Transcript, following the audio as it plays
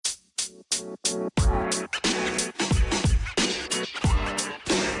What's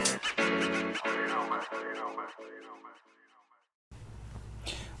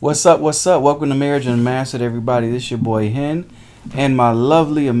up? What's up? Welcome to Marriage Unmastered, everybody. This your boy Hen and my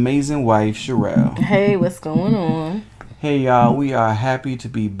lovely, amazing wife Sherelle. Hey, what's going on? Hey y'all, we are happy to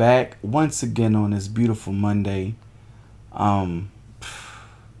be back once again on this beautiful Monday. Um,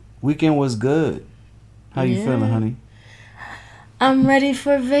 Weekend was good. How you feeling, honey? I'm ready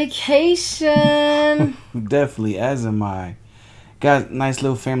for vacation. Definitely, as am I. Got a nice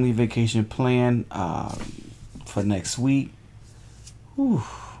little family vacation planned for next week. Whew.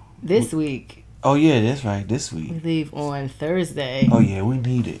 This week. Oh yeah, that's right. This We week. leave on Thursday. Oh yeah, we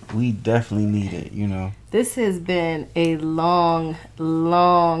need it. We definitely need it. You know. This has been a long,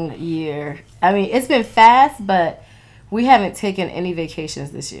 long year. I mean, it's been fast, but we haven't taken any vacations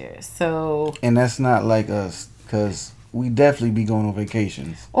this year. So, And that's not like us, because we definitely be going on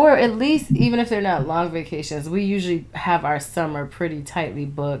vacations. or at least even if they're not long vacations, we usually have our summer pretty tightly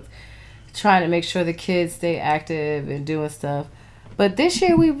booked, trying to make sure the kids stay active and doing stuff. But this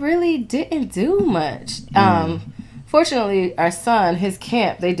year we really didn't do much. Fortunately, our son, his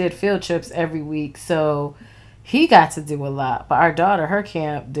camp, they did field trips every week, so he got to do a lot. But our daughter, her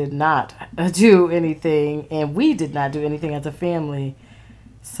camp did not do anything, and we did not do anything as a family.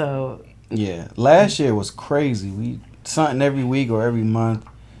 So Yeah, last year was crazy. We something every week or every month.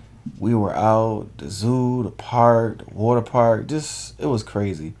 We were out, the zoo, the park, the water park. Just, it was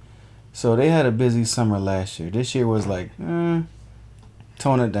crazy. So they had a busy summer last year. This year was like, tone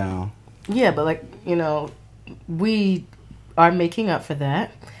it down. yeah, but we are making up for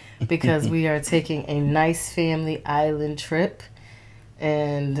that because we are taking a nice family island trip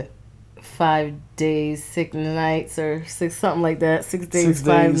and 5 days, 6 nights, or six something like that. 6 days,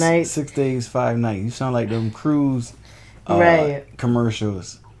 5 nights. 6 days, 5 nights. You sound like them cruise Right.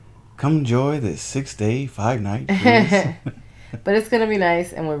 commercials. Come enjoy this 6 day, 5 night cruise. But it's gonna be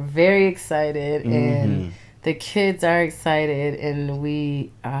nice, and we're very excited, and the kids are excited, and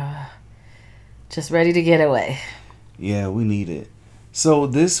we are just ready to get away. Yeah, we need it. So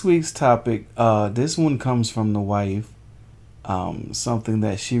this week's topic, this one comes from the wife. Something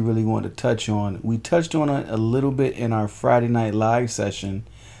that she really wanted to touch on. We touched on it a little bit in our Friday night live session.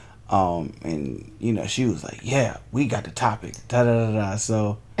 And she was like, "Yeah, we got the topic." Da da da da.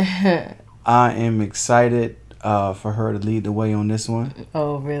 So I am excited for her to lead the way on this one.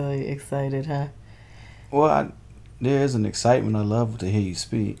 Oh, really excited, huh? Well, there is an excitement. I love to hear you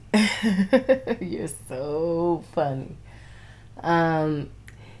speak. You're so funny.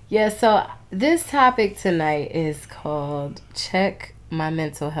 Yeah, so this topic tonight is called Check My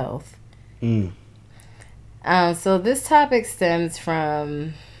Mental Health. So this topic stems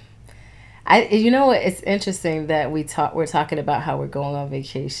from it's interesting that we're talking about how we're going on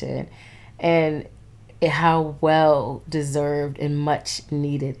vacation and how well deserved and much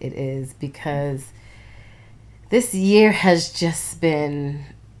needed it is, because this year has just been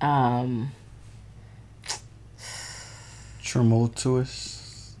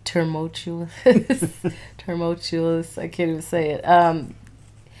Tumultuous. Tumultuous. I can't even say it.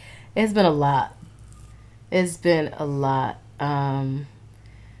 It's been a lot.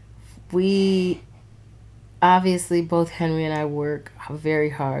 We obviously, both Henry and I work very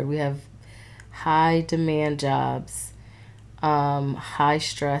hard. We have high demand jobs, high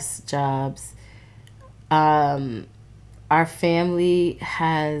stress jobs. Our family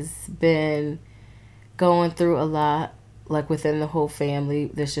has been going through a lot, like within the whole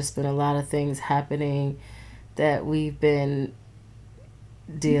family. There's just been a lot of things happening that we've been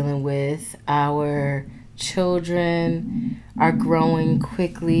dealing with. Our children are growing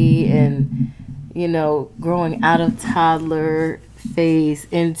quickly and, growing out of toddler phase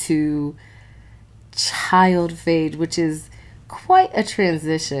into child phase, which is quite a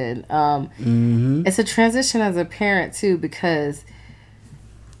transition. It's a transition as a parent too, because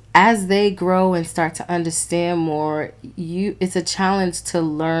as they grow and start to understand more, it's a challenge to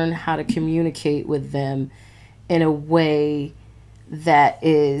learn how to communicate with them in a way that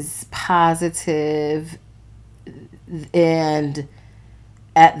is positive and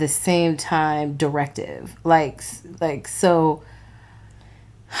at the same time directive. So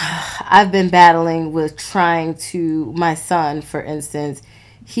I've been battling with my son, for instance,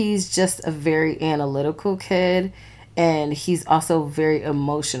 he's just a very analytical kid, and he's also very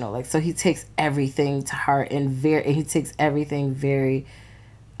emotional. So he takes everything to heart, and he takes everything very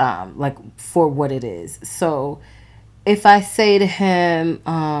for what it is. So if I say to him,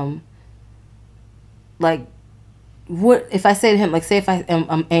 say if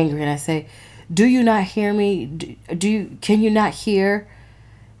I'm angry and I say, "Do you not hear me? Can you not hear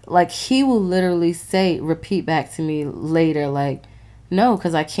like he will literally repeat back to me later, like, no,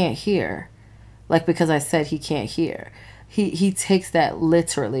 because I can't hear. Like, because I said he can't hear. He takes that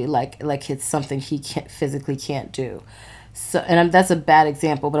literally, like it's something he physically can't do. So, and that's a bad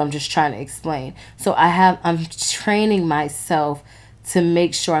example, but I'm just trying to explain. So I'm training myself to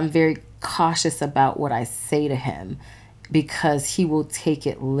make sure I'm very cautious about what I say to him, because he will take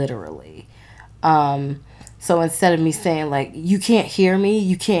it literally. So instead of me saying like, you can't hear me,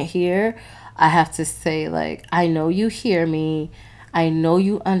 you can't hear, I have to say like, I know you hear me. I know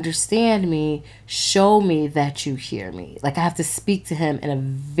you understand me. Show me that you hear me. Like, I have to speak to him in a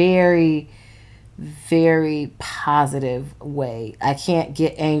very, very positive way. I can't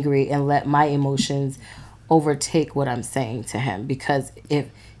get angry and let my emotions overtake what I'm saying to him, because if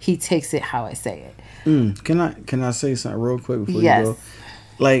he takes it how I say it. Can I say something real quick before Yes. you go?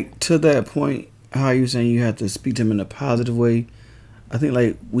 Like, to that point, how you saying you have to speak to him in a positive way, I think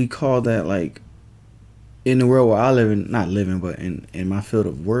like we call that, like, in the world where I live in, not living, but in my field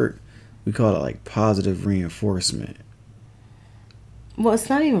of work, we call it like positive reinforcement. Well, it's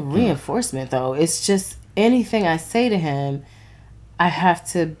not even reinforcement though. It's just anything I say to him, I have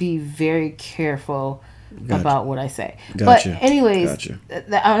to be very careful about what I say. Gotcha. But anyways, Gotcha.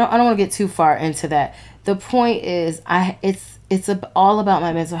 I don't want to get too far into that. The point is, it's all about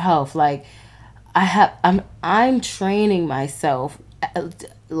my mental health. Like, I'm training myself,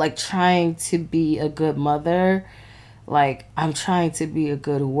 like trying to be a good mother. Like, I'm trying to be a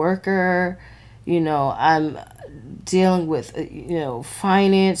good worker. I'm dealing with,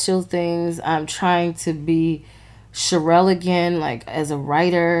 financial things. I'm trying to be Sherelle again, like as a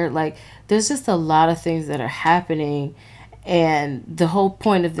writer. Like, there's just a lot of things that are happening. And the whole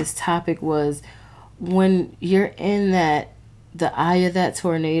point of this topic was, when you're in the eye of that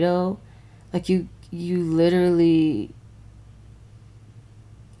tornado, like you literally,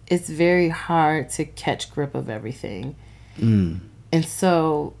 it's very hard to catch grip of everything. And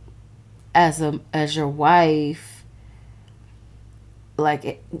so as your wife,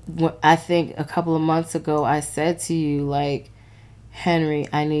 like, I think a couple of months ago I said to you, like, Henry,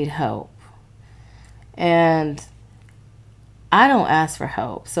 I need help. And I don't ask for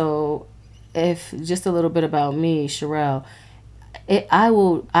help. So if just a little bit about me, Sherelle,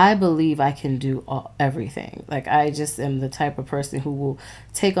 I believe I can do everything. Like, I just am the type of person who will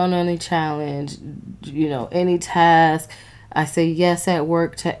take on any challenge, any task. I say yes at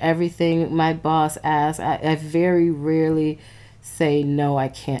work to everything my boss asks. I very rarely say no, I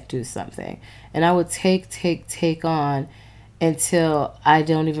can't do something. And I would take on until I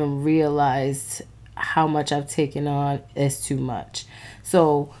don't even realize how much I've taken on is too much.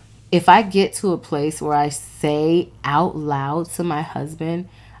 So if I get to a place where I say out loud to my husband,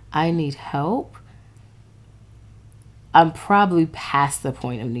 I need help, I'm probably past the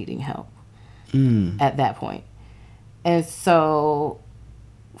point of needing help at that point. And so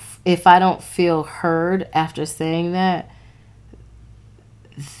if I don't feel heard after saying that,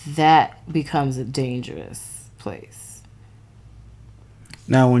 that becomes a dangerous place.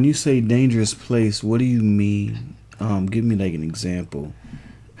 Now, when you say dangerous place, what do you mean? Give me like an example.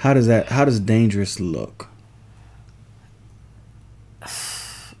 How does dangerous look?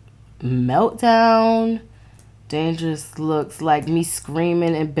 Meltdown. Dangerous looks like me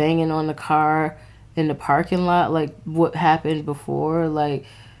screaming and banging on the car in the parking lot, like what happened before. Like,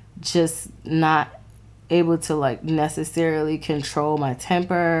 just not able to, like, necessarily control my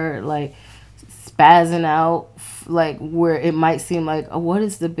temper, like spazzing out, like where it might seem like, oh, what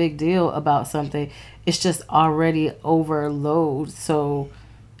is the big deal about something? It's just already overload, so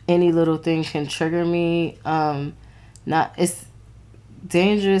any little thing can trigger me. It's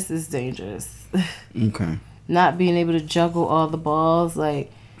dangerous is dangerous. Okay. Not being able to juggle all the balls.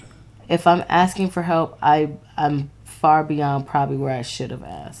 Like, if I'm asking for help, I'm far beyond probably where I should have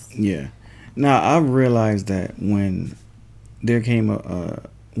asked. Yeah. Now, I realized that when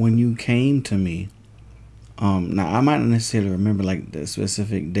when you came to me, now I might not necessarily remember like the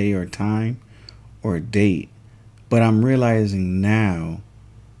specific day or time or date, but I'm realizing now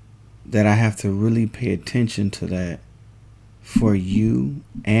that I have to really pay attention to that for you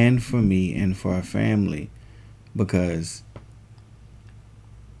and for me and for our family, because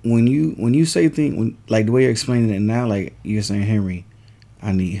when you say things, like the way you're explaining it now, like you're saying, Henry,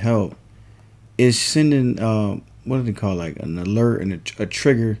 I need help, it's sending what do they call, like an alert and a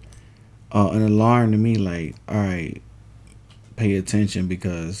trigger, an alarm to me, like, all right, pay attention,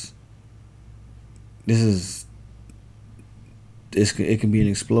 because it can be an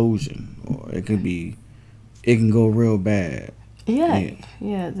explosion, or it can go real bad. Yeah,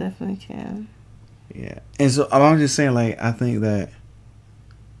 it definitely can. Yeah. And so I'm just saying, like, I think that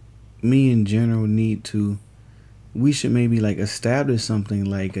me in general need to. We should maybe like establish something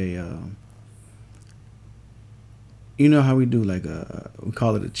like a. You know how we do like we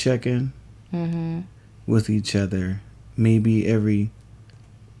call it a check-in with each other, maybe every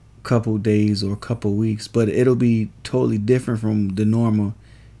couple days or couple weeks, but it'll be totally different from the normal.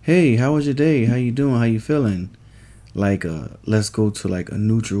 Hey, how was your day? How you doing? How you feeling? Like let's go to like a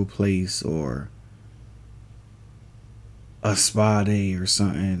neutral place or a spa day or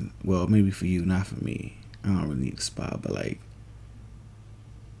something. Well, maybe for you, not for me. I don't really need a spa, but like,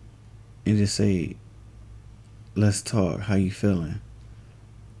 and just say, let's talk. How you feeling?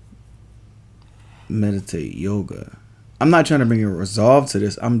 Meditate, yoga. I'm not trying to bring a resolve to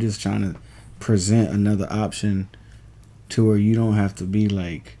this. I'm just trying to present another option to where you don't have to be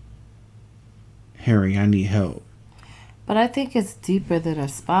like, Harry, I need help. But I think it's deeper than a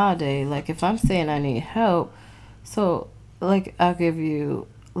spa day. Like if I'm saying I need help, so like let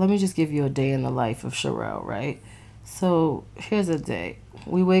me just give you a day in the life of Sherelle, right? So here's a day.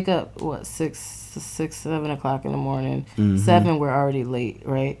 We wake up, 7 o'clock in the morning. 7, we're already late,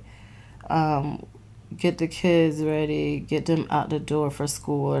 right? Get the kids ready, get them out the door for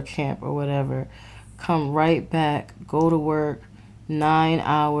school or camp or whatever. Come right back, go to work, 9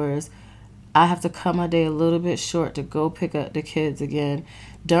 hours. I have to cut my day a little bit short to go pick up the kids again.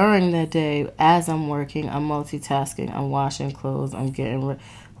 During the day, as I'm working, I'm multitasking. I'm washing clothes. I'm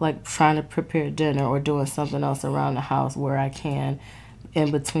like trying to prepare dinner or doing something else around the house where I can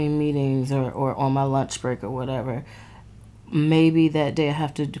in between meetings or on my lunch break or whatever. Maybe that day I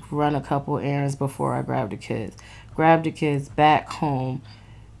have to run a couple errands before I grab the kids. Grab the kids back home,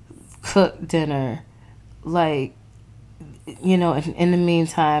 cook dinner. Like, in the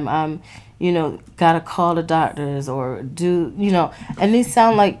meantime, I'm gotta call the doctors or do, and these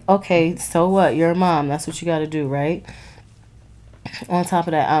sound like, okay, so what? You're a mom. That's what you gotta do, right? On top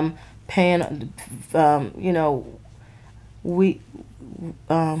of that, I'm paying,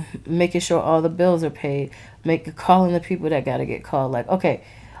 making sure all the bills are paid, calling the people that gotta get called. Like, okay,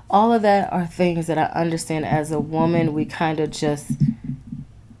 all of that are things that I understand as a woman we kind of just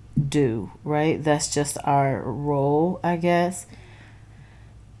do, right? That's just our role, I guess.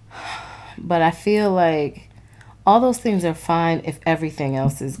 But I feel like all those things are fine if everything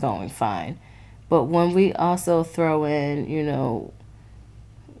else is going fine. But when we also throw in,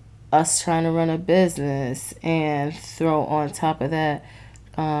 us trying to run a business and throw on top of that,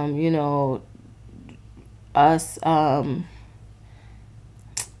 us, I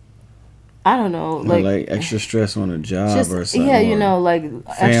don't know, like extra stress on a job or something. Yeah, like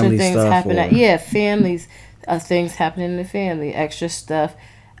extra things happening. Yeah, families, things happening in the family, extra stuff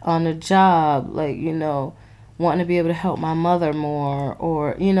on the job, like, wanting to be able to help my mother more,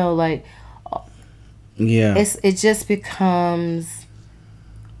 or, like, yeah, it just becomes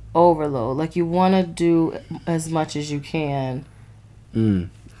overload. Like, you want to do as much as you can.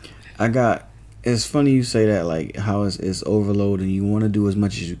 It's funny you say that, like, how it's overload and you want to do as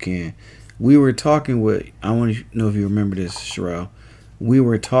much as you can. We were talking with, I want to know if you remember this, Sherelle. We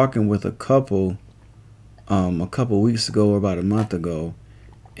were talking with a couple weeks ago or about a month ago,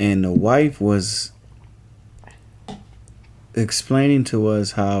 and the wife was explaining to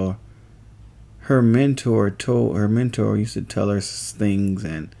us how her mentor used to tell her things,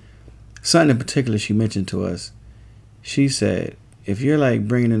 and something in particular she mentioned to us. She said, if you're like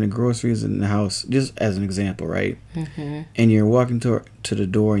bringing in the groceries in the house, just as an example, right? And you're walking to the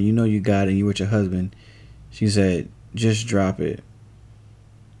door and you got it and you're with your husband, she said, just drop it.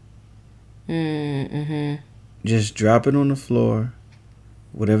 Just drop it on the floor.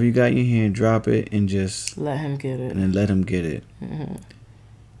 Whatever you got in your hand, drop it and just let him get it. And then let him get it.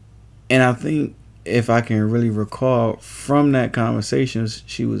 And I think if I can really recall from that conversation,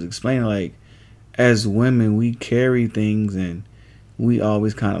 she was explaining, like, as women, we carry things and we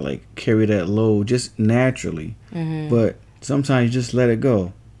always kind of like carry that load just naturally. But sometimes you just let it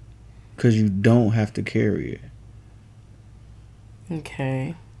go because you don't have to carry it.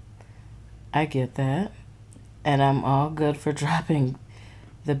 Okay. I get that. And I'm all good for dropping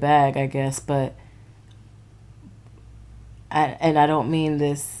the bag, I guess, but I don't mean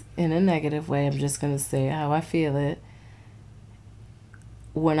this in a negative way. I'm just going to say how I feel it.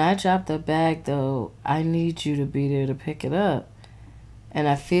 When I drop the bag, though, I need you to be there to pick it up. And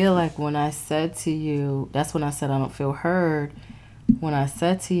I feel like when I said to you, that's when I said I don't feel heard. When I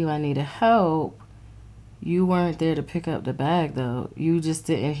said to you I needed help, you weren't there to pick up the bag, though. You just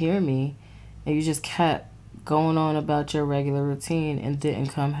didn't hear me. And you just kept going on about your regular routine and didn't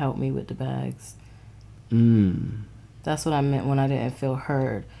come help me with the bags. That's what I meant when I didn't feel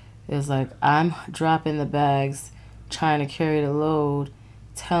heard. It was like, I'm dropping the bags, trying to carry the load,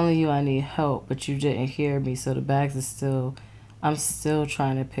 telling you I need help, but you didn't hear me. So the bags are still, I'm still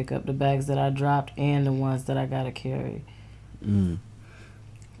trying to pick up the bags that I dropped and the ones that I gotta carry. And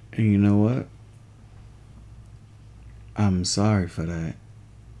you know what? I'm sorry for that.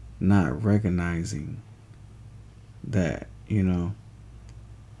 Not recognizing that,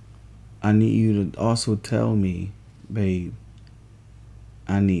 I need you to also tell me, babe,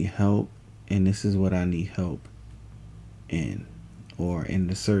 I need help, and this is what I need help in, or in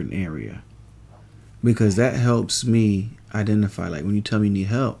a certain area. Because that helps me identify. Like, when you tell me you need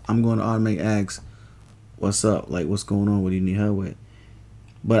help, I'm going to automatically ask, what's up? Like, what's going on? What do you need help with?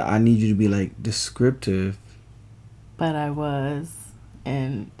 But I need you to be, like, descriptive. But I was,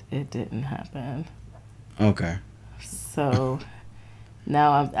 and it didn't happen. Okay. So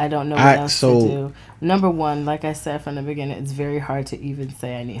now I don't know what else to do. Number one, like I said from the beginning, it's very hard to even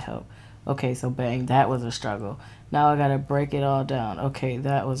say I need help. Okay, so bang, that was a struggle. Now I gotta break it all down. Okay,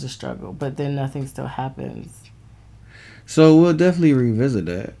 that was a struggle, but then nothing still happens. So we'll definitely revisit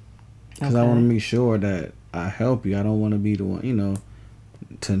that, because I Okay. want to make sure that I help you. I don't want to be the one,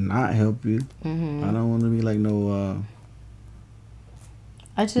 to not help you. Mm-hmm. I don't want to be like no.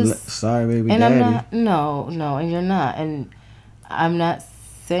 I just sorry, baby and daddy. I'm not. No, and you're not. And I'm not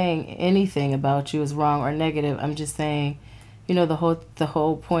saying anything about you is wrong or negative. I'm just saying, the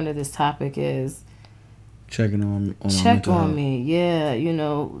whole point of this topic is checking on check on me. Yeah,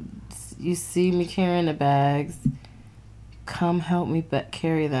 you see me carrying the bags. Come help me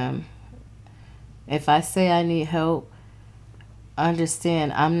carry them. If I say I need help,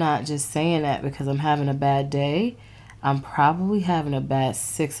 understand I'm not just saying that because I'm having a bad day. I'm probably having a bad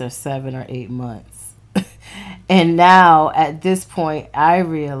 6 or 7 or 8 months. And now at this point I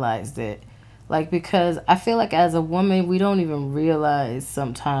realized it. Like, because I feel like as a woman we don't even realize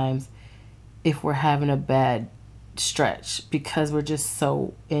sometimes if we're having a bad stretch because we're just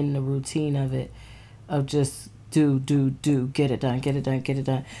so in the routine of it, of just do, get it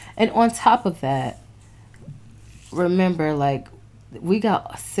done. And on top of that, remember, like, we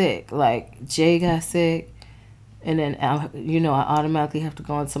got sick. Like, Jay got sick, and then I automatically have to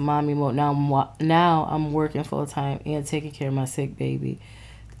go into mommy mode. Now I'm working full time and taking care of my sick baby.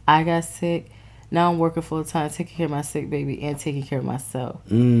 I got sick. Now I'm working full time, taking care of my sick baby and taking care of myself.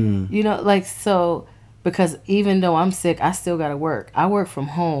 So because even though I'm sick, I still gotta work. I work from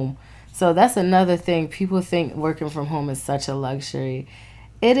home. So that's another thing. People think working from home is such a luxury.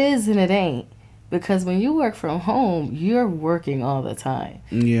 It is and it ain't. Because when you work from home, you're working all the time.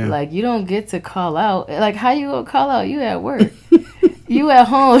 Yeah. Like, you don't get to call out. Like, how you gonna call out? You at work. You at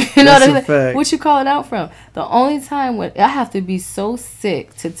home. You know what I mean? What you calling out from? The only time when I have to be so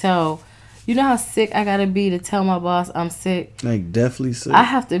sick to tell, you know how sick I gotta be to tell my boss I'm sick? Like, definitely sick. I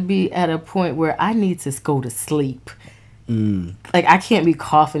have to be at a point where I need to go to sleep. Like, I can't be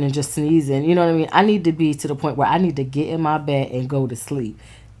coughing and just sneezing. You know what I mean? I need to be to the point where I need to get in my bed and go to sleep.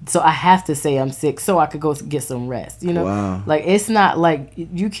 So I have to say I'm sick so I could go get some rest. Wow. Like, it's not like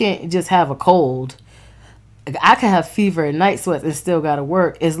you can't just have a cold. I can have fever and night sweats and still gotta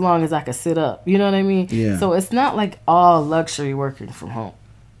work as long as I can sit up. You know what I mean? Yeah. So it's not like all luxury working from home.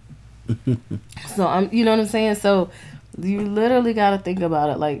 So you know what I'm saying? So you literally gotta think about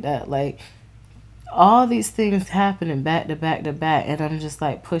it like that. Like, all these things happening back to back to back, and I'm just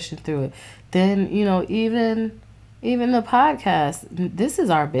like pushing through it. Then even the podcast, this is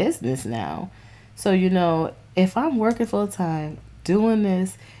our business now. So if I'm working full time doing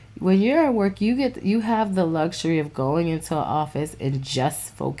this, when you're at work, you have the luxury of going into an office and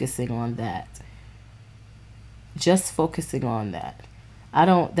just focusing on that. Just focusing on that. I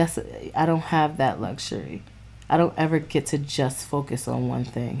don't have that luxury. I don't ever get to just focus on one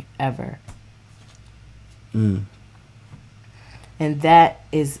thing ever. And that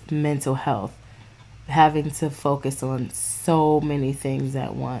is mental health. Having to focus on so many things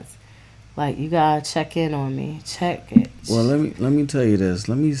at once. Like, you gotta check in on me. Check it. Well, let me tell you this.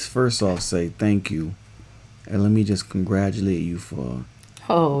 Let me first off say thank you, and let me just congratulate you for.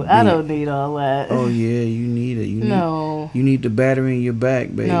 I don't need all that. Oh yeah, you need it. You need the battery in your back,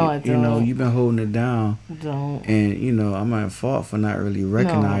 baby. No, I don't. You've been holding it down. Don't. And I'm at fault for not really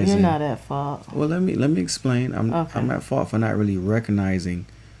recognizing. No, you're not at fault. Well, let me explain. I'm at fault for not really recognizing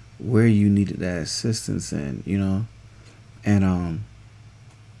where you needed that assistance in. And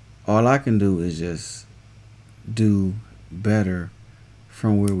all I can do is just do better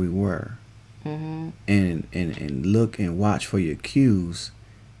from where we were. Mm-hmm. And look and watch for your cues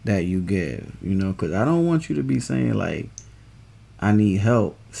that you give, because I don't want you to be saying, like, I need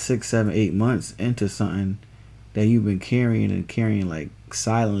help 6, 7, 8 months into something that you've been carrying, like,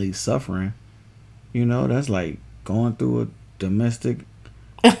 silently suffering. That's like going through a domestic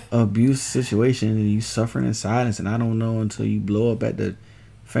abuse situation and you suffering in silence, and I don't know until you blow up at the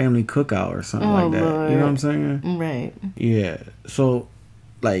family cookout or something like that. Lord. You know what I'm saying? Right. Yeah. So,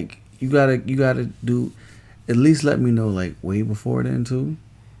 like, you gotta do. At least let me know, like, way before then too.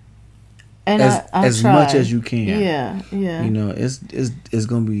 And as much as you can. Yeah. Yeah. You know, it's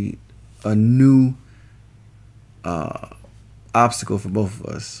gonna be a new obstacle for both of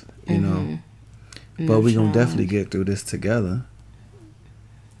us. You know, but we're gonna definitely get through this together.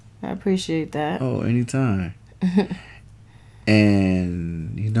 I appreciate that. Oh, anytime.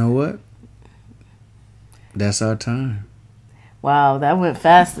 And you know what? That's our time. Wow, that went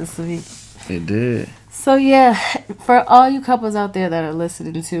fast this week. It did. So yeah, for all you couples out there that are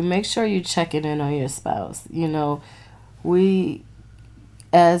listening to, make sure you checking in on your spouse. You know, we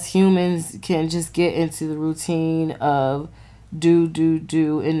as humans can just get into the routine of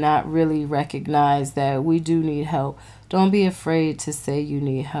do and not really recognize that we do need help. Don't be afraid to say you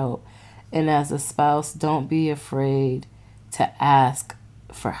need help. And as a spouse, don't be afraid to ask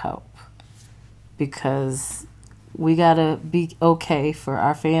for help. Because we got to be okay for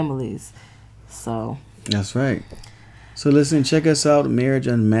our families. So. That's right. So listen, check us out,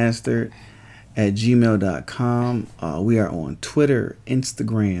 marriageunmastered@gmail.com. We are on Twitter,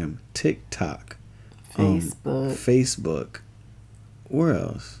 Instagram, TikTok, Facebook. Where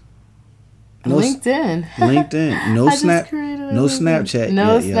else? LinkedIn. No Snapchat.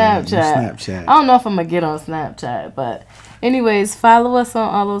 No Snapchat. I don't know if I'm gonna get on Snapchat, but anyways, follow us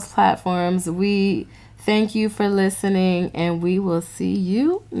on all those platforms. We thank you for listening, and we will see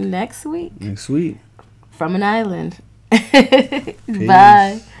you next week. From an island.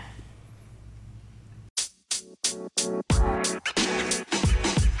 Bye.